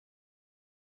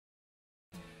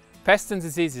Pests and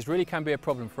diseases really can be a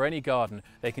problem for any garden.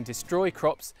 They can destroy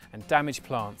crops and damage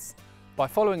plants. By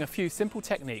following a few simple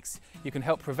techniques, you can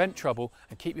help prevent trouble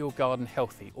and keep your garden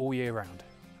healthy all year round.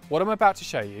 What I'm about to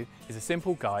show you is a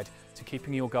simple guide to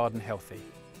keeping your garden healthy.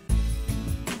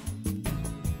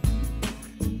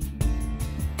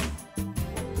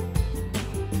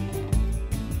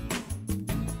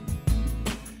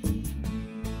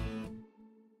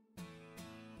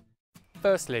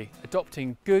 Firstly,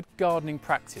 adopting good gardening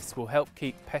practice will help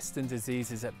keep pests and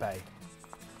diseases at bay.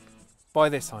 By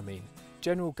this I mean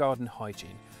general garden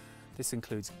hygiene. This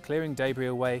includes clearing debris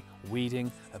away,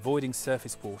 weeding, avoiding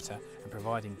surface water and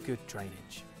providing good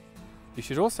drainage. You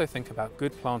should also think about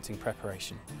good planting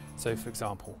preparation. So for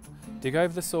example, dig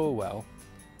over the soil well,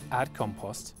 add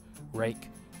compost, rake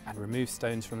and remove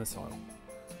stones from the soil.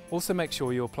 Also make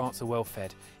sure your plants are well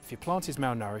fed. If your plant is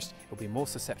malnourished, it will be more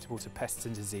susceptible to pests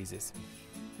and diseases.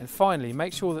 And finally,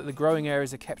 make sure that the growing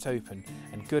areas are kept open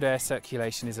and good air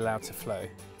circulation is allowed to flow.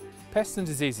 Pests and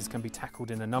diseases can be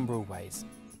tackled in a number of ways.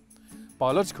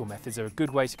 Biological methods are a good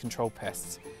way to control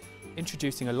pests.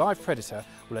 Introducing a live predator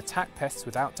will attack pests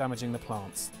without damaging the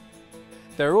plants.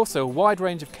 There are also a wide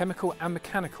range of chemical and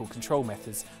mechanical control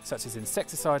methods such as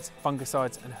insecticides,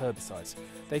 fungicides and herbicides.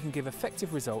 They can give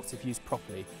effective results if used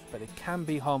properly, but they can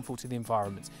be harmful to the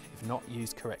environment if not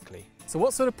used correctly. So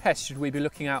what sort of pests should we be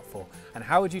looking out for, and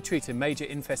how would you treat a major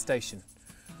infestation?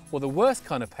 Well, the worst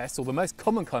kind of pests, or the most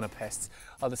common kind of pests,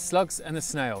 are the slugs and the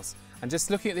snails. And just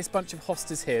looking at this bunch of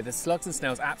hostas here, the slugs and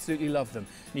snails absolutely love them.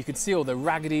 And you can see all the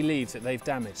raggedy leaves that they've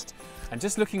damaged. And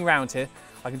just looking around here,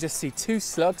 I can just see two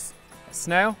slugs, a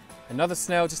snail, another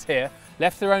snail just here.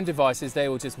 Left to their own devices, they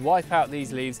will just wipe out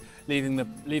these leaves, leaving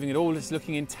it all just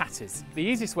looking in tatters. The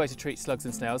easiest way to treat slugs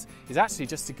and snails is actually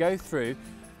just to go through,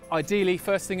 ideally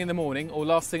first thing in the morning or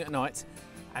last thing at night,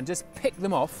 and just pick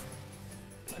them off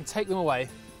and take them away.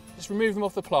 Just remove them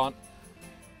off the plant.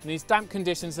 In these damp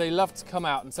conditions, they love to come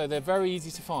out, and so they're very easy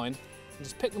to find. And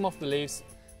just pick them off the leaves,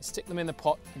 stick them in the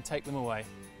pot and take them away.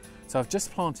 So I've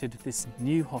just planted this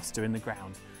new hosta in the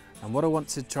ground, and what I want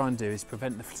to try and do is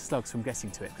prevent the slugs from getting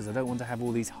to it, because I don't want to have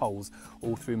all these holes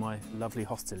all through my lovely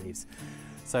hosta leaves.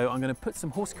 So I'm going to put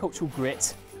some horticultural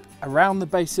grit around the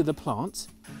base of the plant.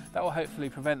 That will hopefully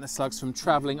prevent the slugs from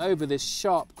travelling over this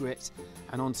sharp grit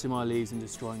and onto my leaves and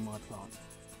destroying my plant.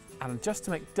 And just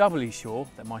to make doubly sure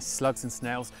that my slugs and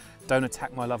snails don't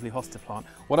attack my lovely hosta plant,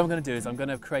 what I'm going to do is I'm going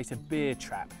to create a beer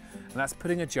trap. And that's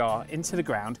putting a jar into the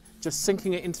ground, just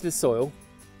sinking it into the soil,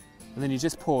 and then you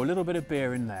just pour a little bit of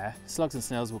beer in there. Slugs and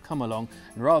snails will come along,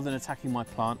 and rather than attacking my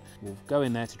plant, will go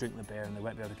in there to drink the beer and they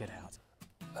won't be able to get out.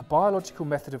 A biological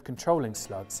method of controlling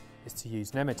slugs is to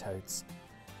use nematodes.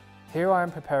 Here I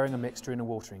am preparing a mixture in a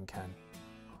watering can.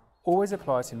 Always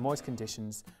apply it in moist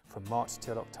conditions from March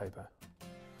till October.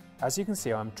 As you can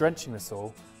see, I'm drenching the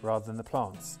soil rather than the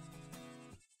plants.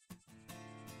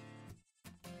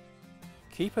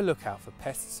 Keep a lookout for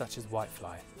pests such as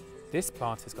whitefly. This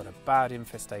plant has got a bad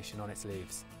infestation on its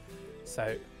leaves.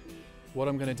 So what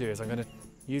I'm going to do is I'm going to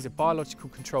use a biological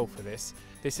control for this.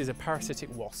 This is a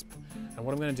parasitic wasp. And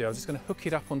what I'm going to do, I'm just going to hook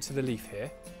it up onto the leaf here.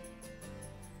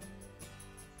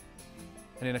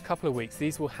 And in a couple of weeks,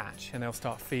 these will hatch and they'll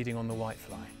start feeding on the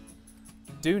whitefly.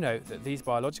 Do note that these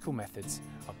biological methods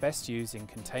are best used in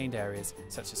contained areas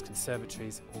such as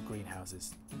conservatories or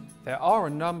greenhouses. There are a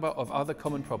number of other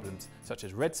common problems such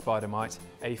as red spider mite,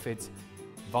 aphids,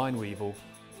 vine weevil,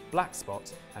 black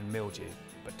spot and mildew,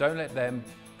 but don't let them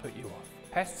put you off.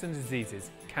 Pests and diseases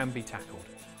can be tackled.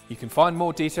 You can find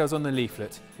more details on the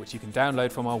leaflet, which you can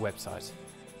download from our website.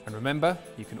 And remember,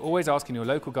 you can always ask in your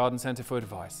local garden centre for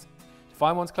advice. To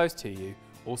find ones close to you,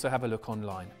 also have a look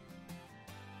online.